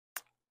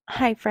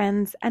Hi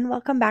friends, and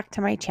welcome back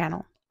to my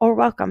channel, or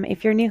welcome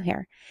if you're new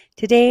here.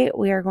 Today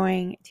we are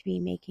going to be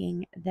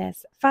making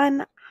this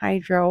fun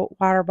hydro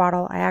water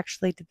bottle. I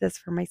actually did this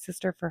for my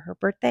sister for her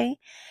birthday.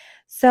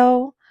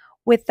 So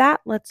with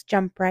that, let's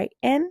jump right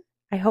in.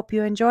 I hope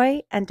you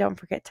enjoy, and don't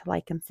forget to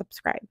like and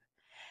subscribe.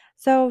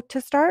 So to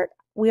start,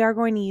 we are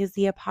going to use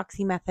the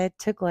epoxy method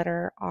to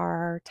glitter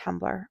our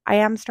tumbler. I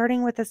am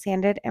starting with a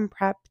sanded and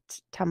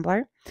prepped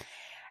tumbler,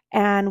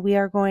 and we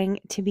are going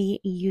to be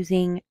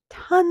using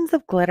tons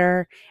of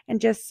glitter and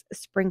just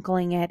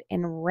sprinkling it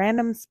in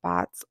random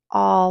spots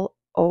all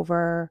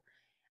over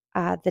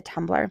the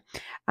tumbler.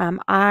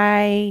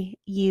 I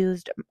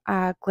used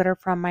glitter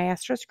from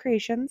Maestro's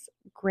Creations,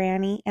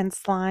 Granny, and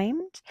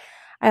Slimed.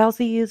 I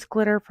also used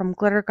glitter from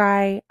Glitter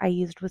Guy. I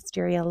used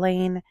Wisteria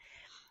Lane.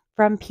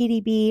 From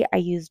PDB, I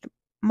used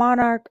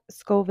Monarch,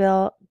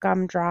 Scoville,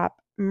 Gumdrop,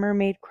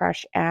 Mermaid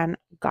Crush, and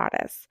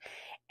Goddess.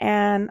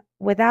 And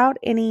without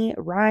any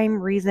rhyme,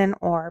 reason,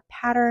 or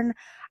pattern,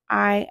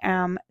 I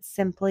am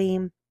simply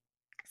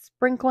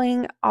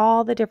sprinkling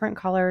all the different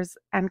colors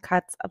and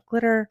cuts of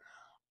glitter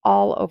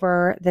all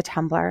over the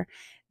tumbler.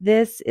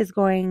 This is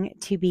going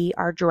to be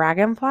our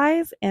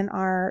dragonflies in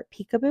our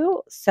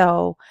peekaboo.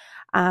 So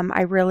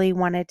I really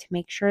wanted to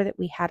make sure that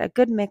we had a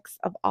good mix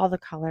of all the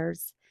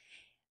colors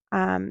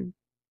um,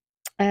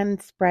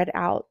 and spread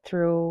out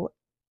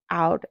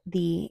throughout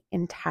the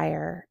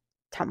entire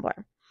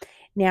tumbler.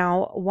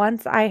 Now,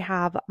 once I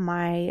have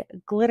my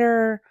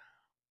glitter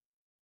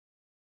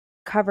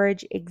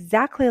coverage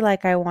exactly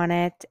like I want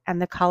it and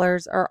the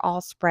colors are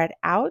all spread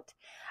out,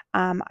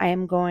 I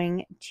am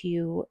going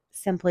to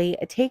simply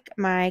take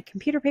my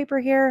computer paper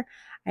here.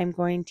 I'm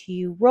going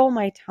to roll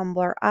my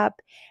tumbler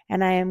up,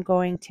 and I am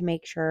going to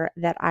make sure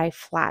that I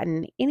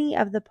flatten any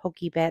of the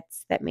pokey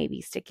bits that may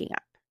be sticking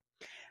up.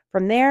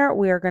 From there,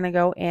 we are going to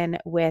go in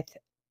with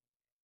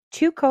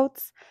 2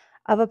 coats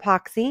of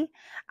epoxy.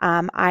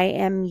 I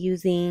am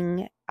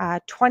using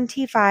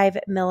 25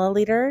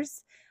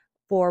 milliliters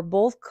for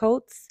both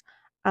coats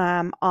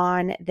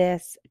on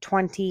this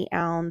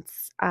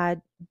 20-ounce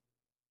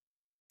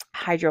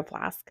hydro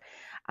flask.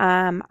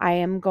 I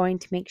am going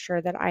to make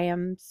sure that I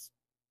am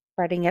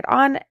spreading it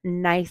on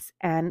nice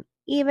and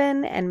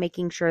even and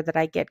making sure that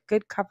I get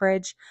good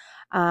coverage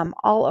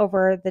all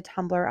over the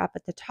tumbler, up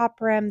at the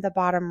top rim, the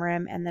bottom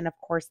rim, and then of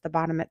course the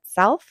bottom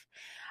itself.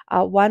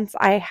 Once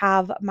I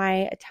have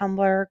my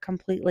tumbler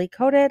completely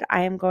coated,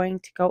 I am going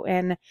to go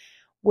in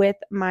with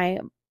my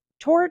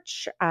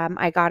torch.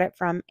 I got it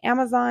from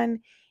Amazon,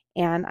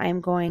 and I'm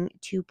going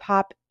to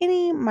pop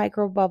any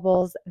micro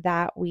bubbles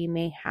that we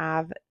may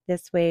have.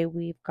 This way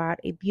we've got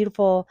a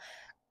beautiful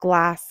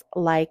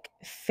glass-like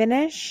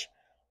finish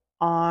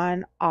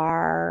on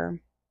our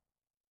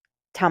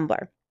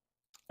tumbler.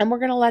 And we're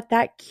going to let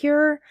that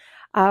cure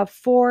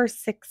for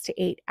 6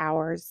 to 8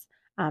 hours.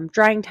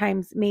 Drying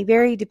times may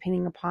vary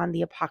depending upon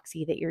the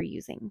epoxy that you're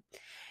using.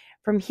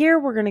 From here,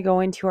 we're going to go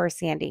into our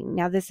sanding.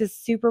 Now, this is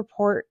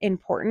super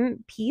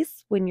important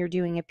piece when you're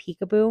doing a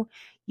peekaboo.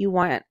 You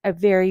want a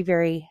very,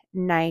 very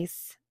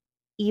nice,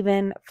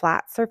 even,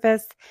 flat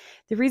surface.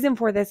 The reason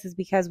for this is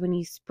because when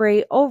you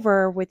spray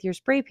over with your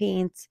spray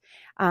paint,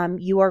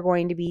 you are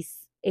going to be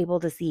able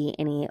to see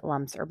any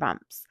lumps or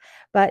bumps.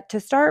 But to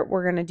start,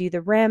 we're going to do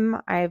the rim.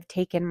 I've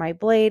taken my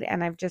blade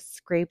and I've just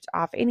scraped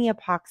off any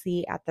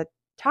epoxy at the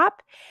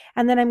top.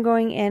 And then I'm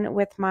going in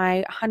with my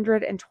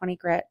 120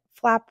 grit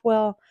flap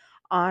wheel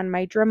on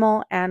my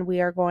Dremel, and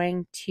we are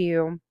going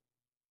to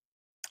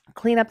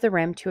clean up the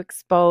rim to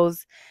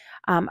expose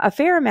a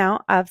fair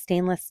amount of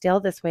stainless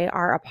steel. This way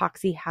our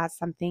epoxy has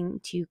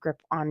something to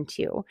grip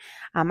onto.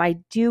 I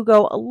do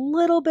go a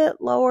little bit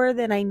lower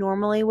than I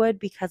normally would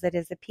because it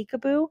is a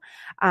peekaboo,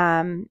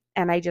 and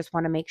I just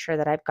want to make sure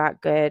that I've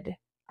got good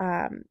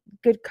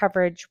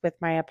coverage with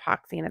my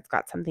epoxy and it's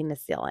got something to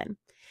seal in.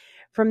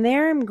 From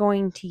there, I'm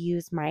going to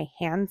use my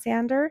hand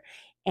sander,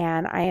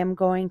 and I am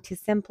going to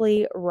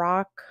simply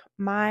rock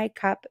my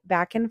cup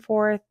back and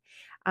forth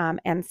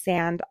and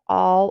sand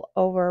all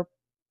over,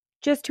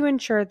 just to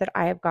ensure that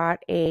I have got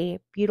a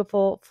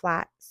beautiful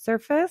flat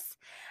surface,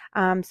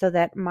 so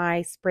that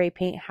my spray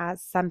paint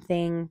has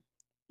something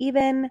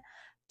even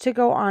to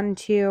go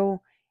onto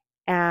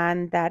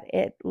and that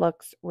it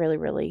looks really,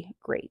 really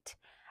great.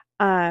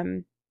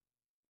 Um,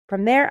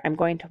 from there, I'm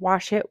going to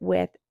wash it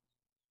with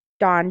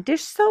Dawn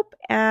dish soap,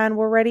 and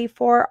we're ready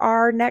for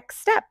our next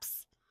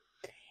steps.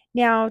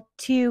 Now,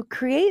 to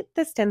create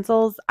the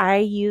stencils, I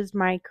used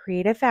my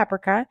Creative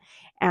Fabrica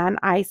and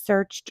I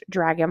searched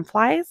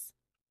dragonflies.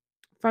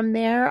 From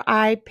there,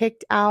 I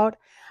picked out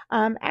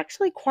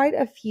actually quite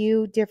a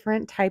few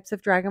different types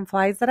of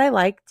dragonflies that I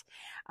liked.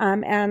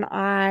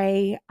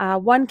 And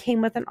one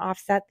came with an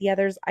offset. The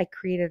others I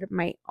created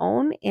my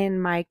own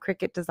in my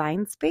Cricut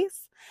design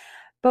space.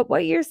 But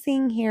what you're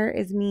seeing here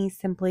is me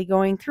simply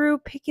going through,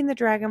 picking the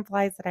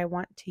dragonflies that I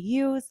want to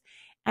use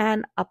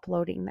and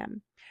uploading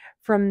them.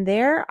 From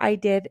there, I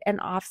did an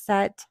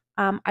offset.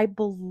 I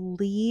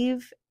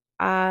believe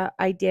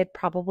I did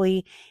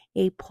probably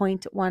a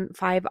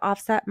 0.15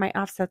 offset. My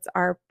offsets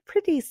are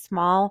pretty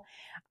small.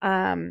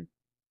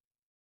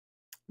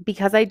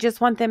 because I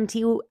just want them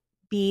to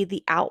be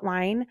the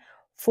outline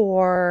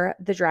for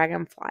the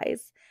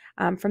dragonflies.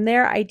 From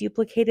there, I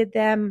duplicated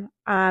them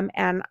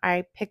and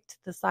I picked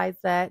the size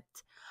that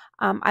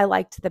I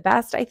liked the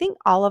best. I think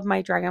all of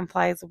my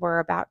dragonflies were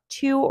about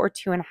 2 or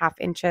 2.5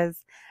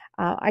 inches.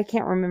 I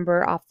can't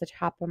remember off the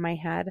top of my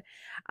head,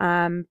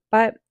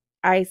 but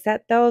I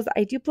set those,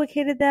 I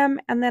duplicated them,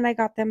 and then I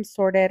got them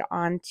sorted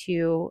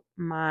onto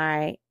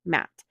my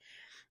mat.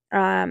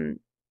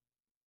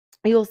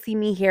 You'll see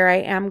me here.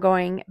 I am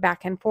going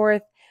back and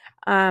forth,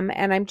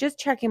 and I'm just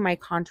checking my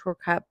contour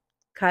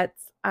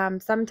cuts.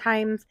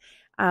 Sometimes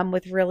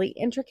with really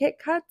intricate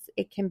cuts,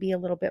 it can be a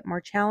little bit more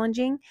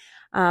challenging.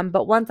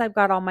 But once I've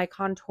got all my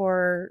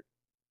contour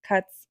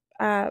cuts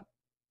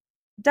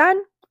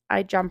done,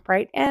 I jump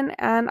right in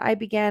and I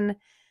begin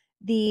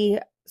the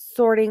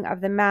sorting of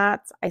the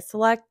mats. I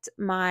select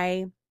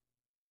my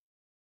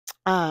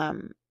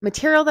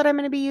material that I'm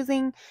going to be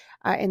using.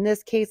 In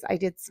this case, I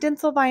did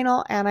stencil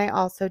vinyl and I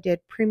also did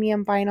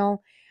premium vinyl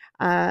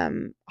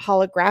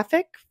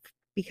holographic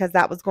because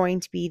that was going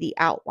to be the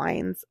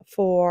outlines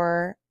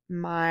for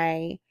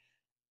my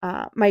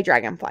my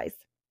dragonflies.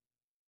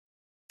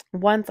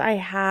 Once I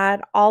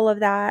had all of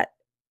that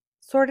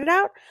sorted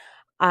out,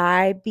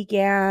 I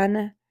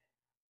began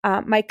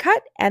my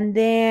cut and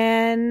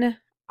then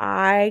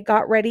I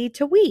got ready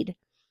to weed.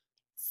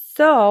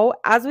 So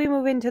as we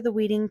move into the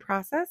weeding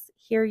process,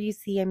 here you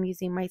see I'm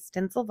using my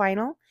stencil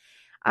vinyl.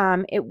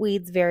 It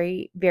weeds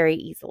very, very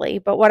easily.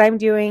 But what I'm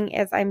doing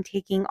is I'm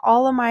taking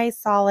all of my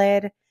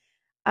solid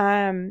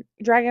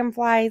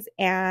dragonflies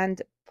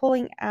and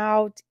pulling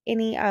out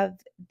any of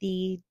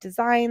the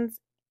designs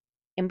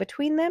in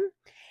between them.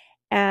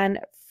 And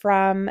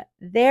from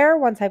there,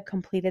 once I've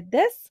completed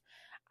this,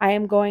 I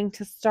am going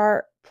to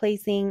start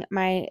placing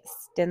my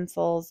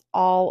stencils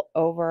all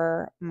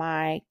over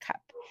my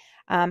cup.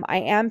 I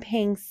am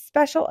paying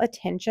special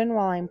attention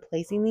while I'm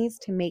placing these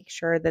to make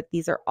sure that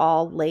these are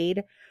all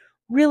laid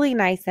really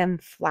nice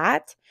and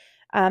flat.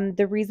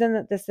 The reason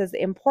that this is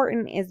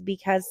important is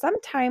because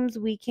sometimes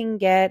we can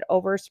get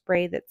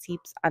overspray that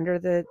seeps under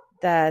the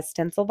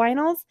stencil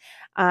vinyls,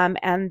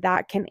 and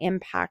that can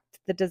impact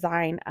the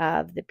design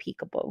of the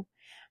peekaboo.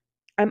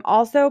 I'm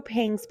also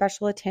paying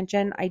special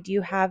attention. I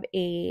do have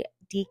a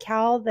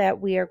decal that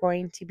we are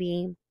going to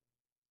be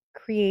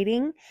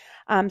creating.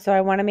 So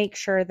I want to make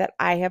sure that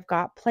I have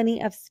got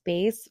plenty of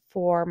space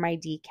for my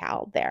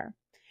decal there.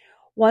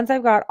 Once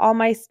I've got all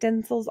my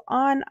stencils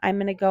on, I'm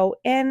going to go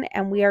in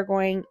and we are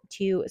going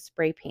to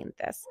spray paint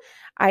this.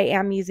 I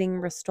am using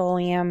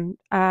Rust-Oleum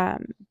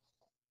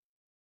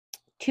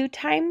 2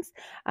 times,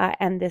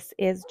 and this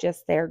is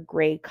just their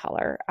gray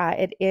color.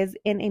 It is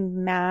in a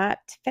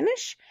matte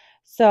finish,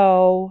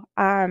 so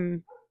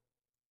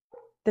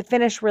the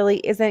finish really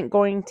isn't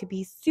going to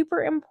be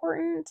super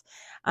important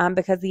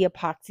because the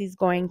epoxy is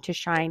going to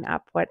shine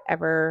up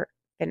whatever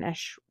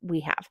finish we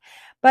have.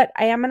 But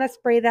I am going to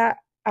spray that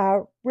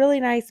really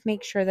nice,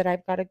 make sure that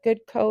I've got a good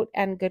coat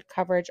and good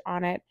coverage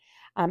on it.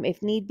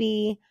 If need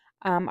be,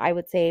 I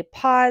would say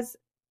pause,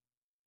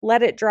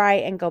 let it dry,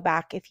 and go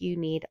back if you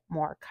need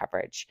more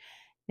coverage.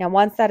 Now,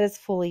 once that is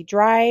fully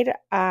dried,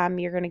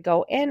 you're going to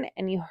go in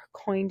and you're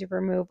going to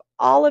remove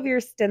all of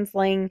your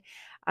stenciling.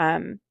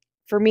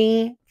 For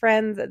me,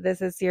 friends,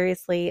 this is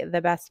seriously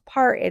the best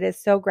part. It is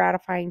so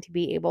gratifying to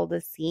be able to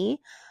see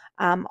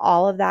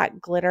all of that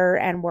glitter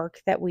and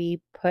work that we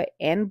put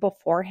in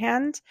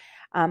beforehand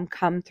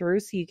come through,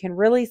 so you can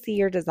really see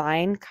your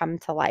design come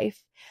to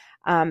life.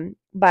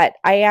 But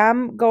I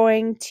am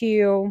going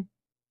to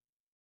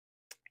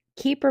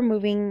keep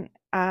removing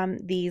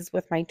these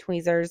with my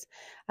tweezers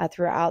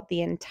throughout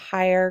the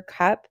entire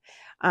cup.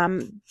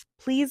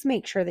 Please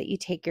make sure that you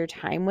take your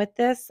time with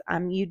this.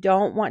 You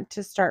don't want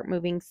to start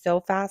moving so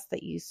fast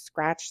that you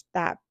scratch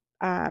that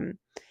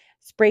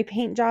spray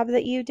paint job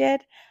that you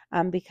did,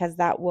 because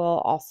that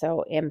will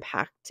also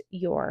impact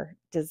your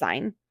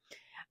design.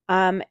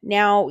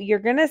 Now you're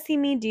going to see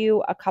me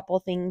do a couple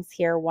things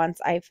here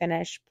once I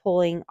finish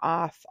pulling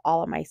off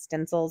all of my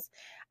stencils.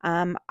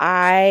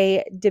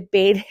 I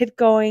debated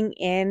going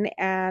in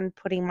and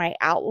putting my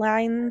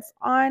outlines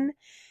on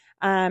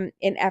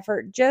in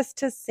effort just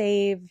to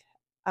save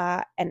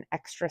an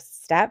extra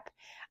step.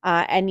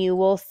 And you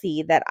will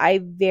see that I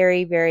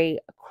very, very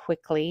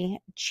quickly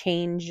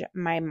change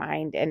my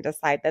mind and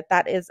decide that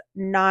that is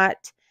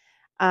not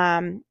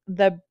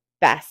the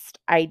best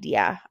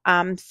idea.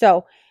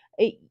 So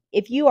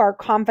if you are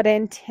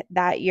confident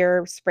that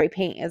your spray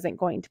paint isn't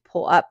going to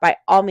pull up, by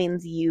all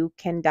means, you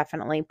can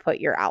definitely put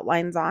your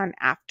outlines on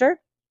after.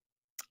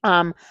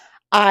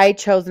 I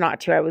chose not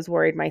to. I was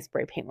worried my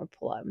spray paint would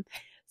pull up.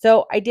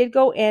 So I did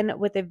go in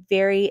with a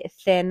very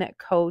thin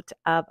coat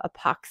of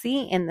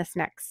epoxy in this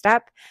next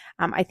step.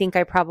 I think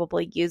I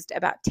probably used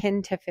about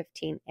 10 to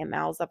 15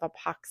 mLs of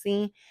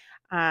epoxy.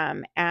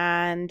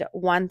 And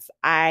once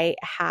I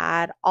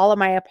had all of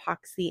my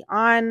epoxy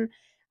on,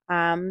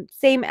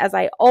 same as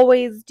I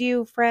always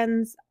do,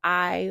 friends,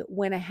 I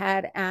went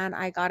ahead and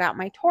I got out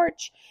my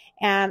torch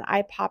and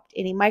I popped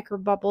any micro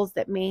bubbles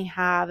that may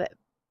have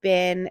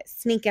been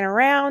sneaking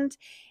around,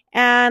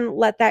 and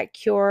let that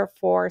cure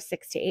for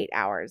 6 to 8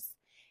 hours.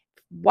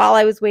 While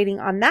I was waiting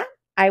on that,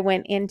 I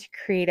went into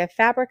Creative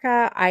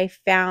Fabrica. I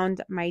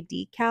found my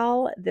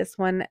decal. This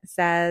one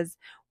says,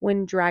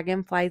 "When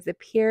dragonflies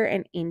appear,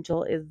 an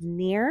angel is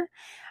near."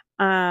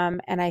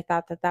 And I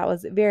thought that that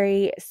was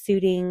very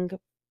suiting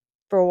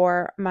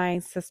for my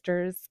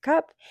sister's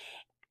cup.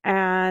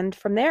 And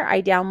from there,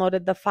 I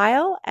downloaded the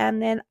file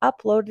and then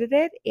uploaded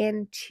it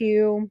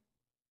into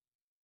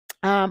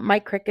my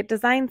Cricut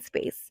design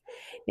space.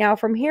 Now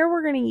from here,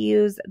 we're going to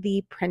use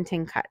the print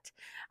and cut.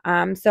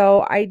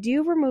 So I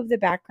do remove the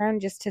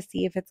background just to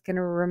see if it's going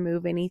to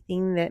remove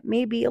anything that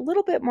may be a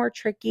little bit more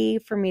tricky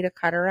for me to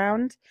cut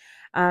around,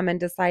 and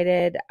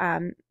decided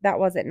that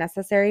wasn't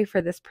necessary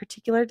for this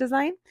particular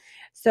design.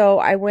 So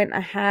I went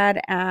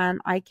ahead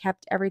and I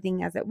kept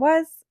everything as it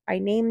was. I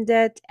named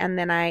it and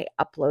then I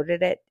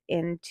uploaded it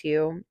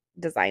into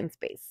Design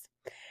Space.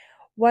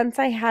 Once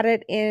I had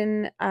it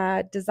in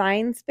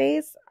Design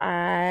Space,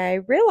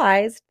 I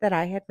realized that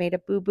I had made a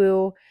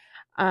boo-boo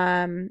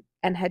and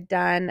had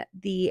done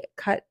the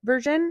cut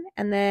version,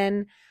 and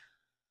then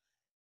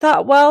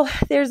thought, well,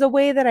 there's a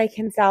way that I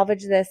can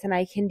salvage this and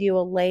I can do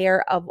a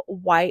layer of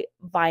white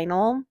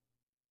vinyl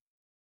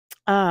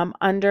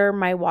under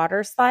my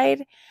water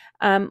slide.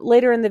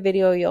 Later in the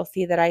video, you'll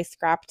see that I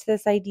scrapped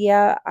this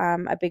idea.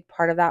 A big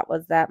part of that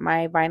was that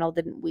my vinyl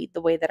didn't weed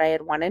the way that I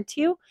had wanted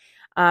to.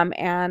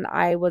 And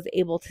I was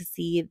able to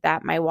see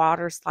that my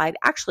water slide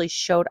actually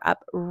showed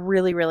up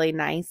really, really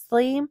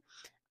nicely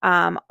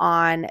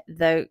on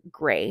the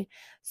gray.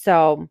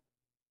 So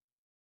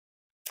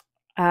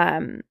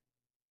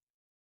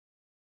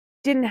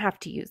didn't have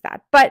to use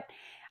that. But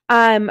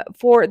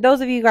for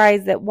those of you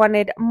guys that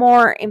wanted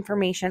more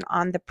information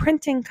on the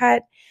print and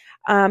cut,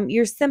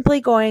 you're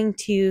simply going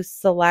to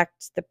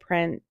select the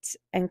print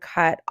and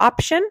cut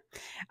option.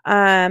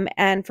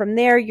 And from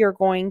there, you're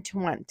going to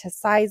want to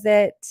size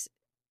it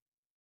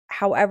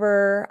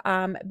however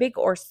big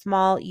or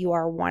small you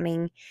are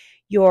wanting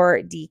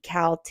your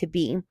decal to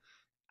be.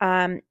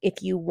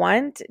 If you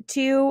want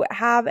to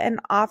have an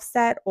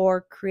offset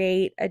or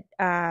create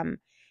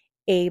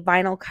a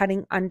vinyl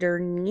cutting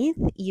underneath,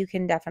 you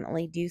can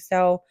definitely do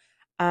so,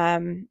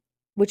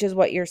 which is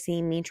what you're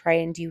seeing me try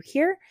and do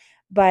here,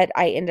 but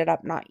I ended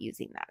up not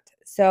using that.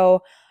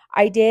 So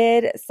I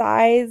did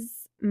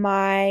size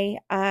my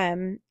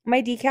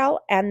my decal,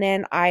 and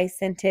then I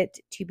sent it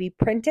to be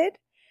printed.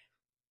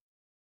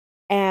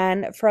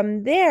 And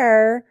from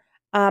there,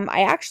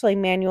 I actually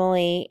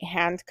manually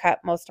hand cut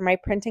most of my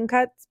printing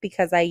cuts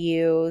because I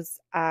use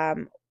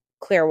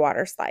clear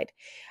water slide.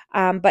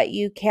 But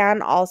you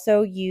can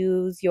also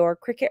use your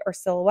Cricut or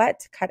Silhouette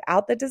to cut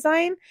out the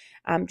design.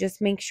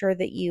 Just make sure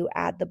that you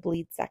add the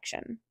bleed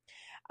section.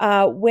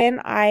 When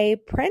I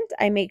print,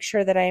 I make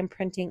sure that I am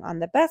printing on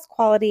the best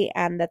quality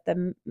and that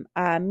the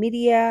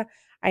media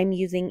I'm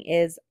using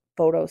is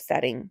photo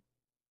setting.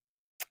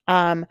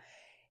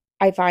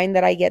 I find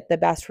that I get the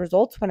best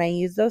results when I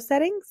use those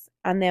settings.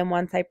 And then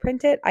once I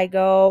print it, I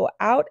go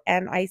out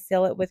and I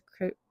seal it with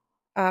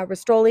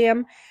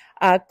Rust-Oleum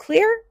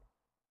clear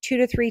 2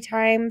 to 3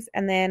 times,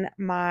 and then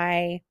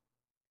my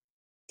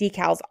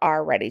decals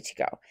are ready to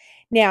go.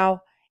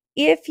 Now,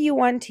 if you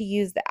want to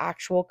use the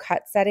actual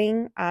cut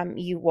setting,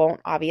 you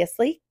won't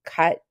obviously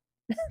cut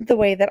the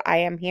way that I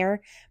am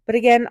here. But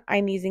again,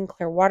 I'm using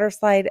clear water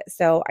slide,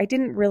 so I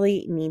didn't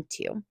really need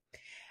to.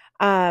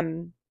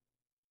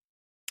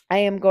 I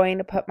am going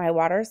to put my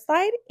water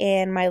slide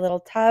in my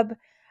little tub,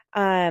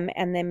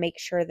 and then make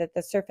sure that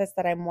the surface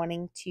that I'm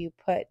wanting to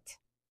put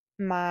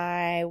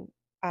my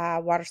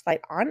water slide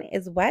on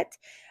is wet.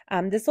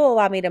 This will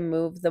allow me to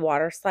move the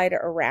water slide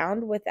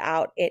around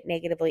without it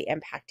negatively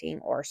impacting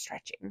or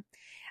stretching.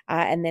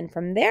 And then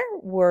from there,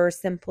 we're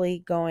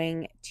simply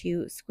going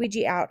to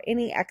squeegee out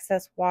any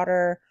excess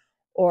water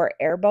or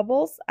air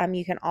bubbles.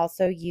 You can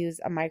also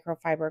use a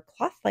microfiber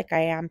cloth like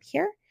I am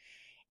here.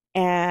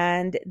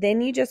 And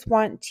then you just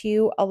want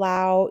to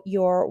allow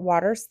your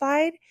water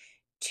slide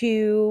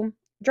to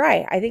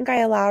dry. I think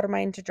I allowed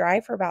mine to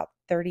dry for about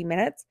 30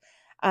 minutes.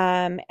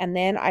 And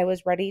then I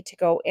was ready to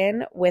go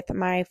in with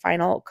my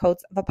final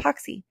coats of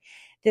epoxy.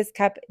 This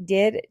cup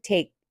did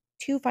take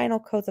 2 final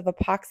coats of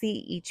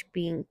epoxy, each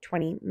being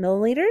 20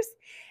 milliliters.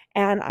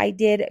 And I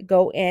did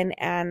go in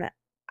and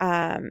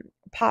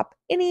pop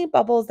any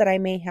bubbles that I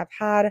may have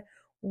had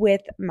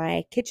with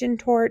my kitchen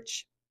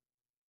torch.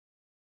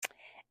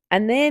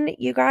 And then,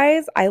 you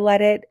guys, I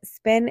let it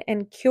spin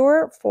and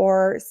cure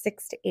for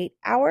 6 to 8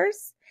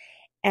 hours,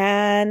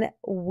 and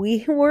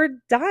we were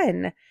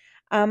done.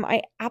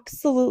 I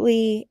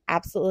absolutely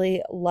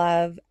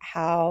love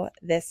how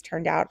this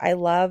turned out. I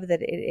love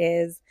that it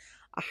is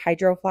a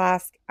hydro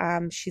flask.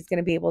 She's going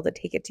to be able to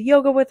take it to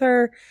yoga with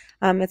her.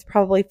 It's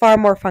probably far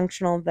more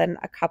functional than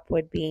a cup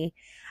would be.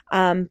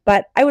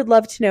 But I would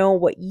love to know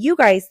what you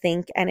guys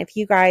think. And if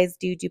you guys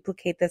do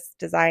duplicate this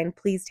design,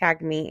 please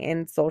tag me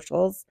in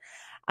socials.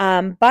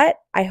 But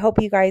I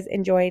hope you guys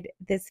enjoyed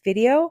this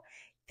video.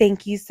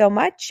 Thank you so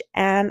much,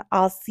 and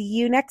I'll see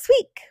you next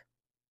week.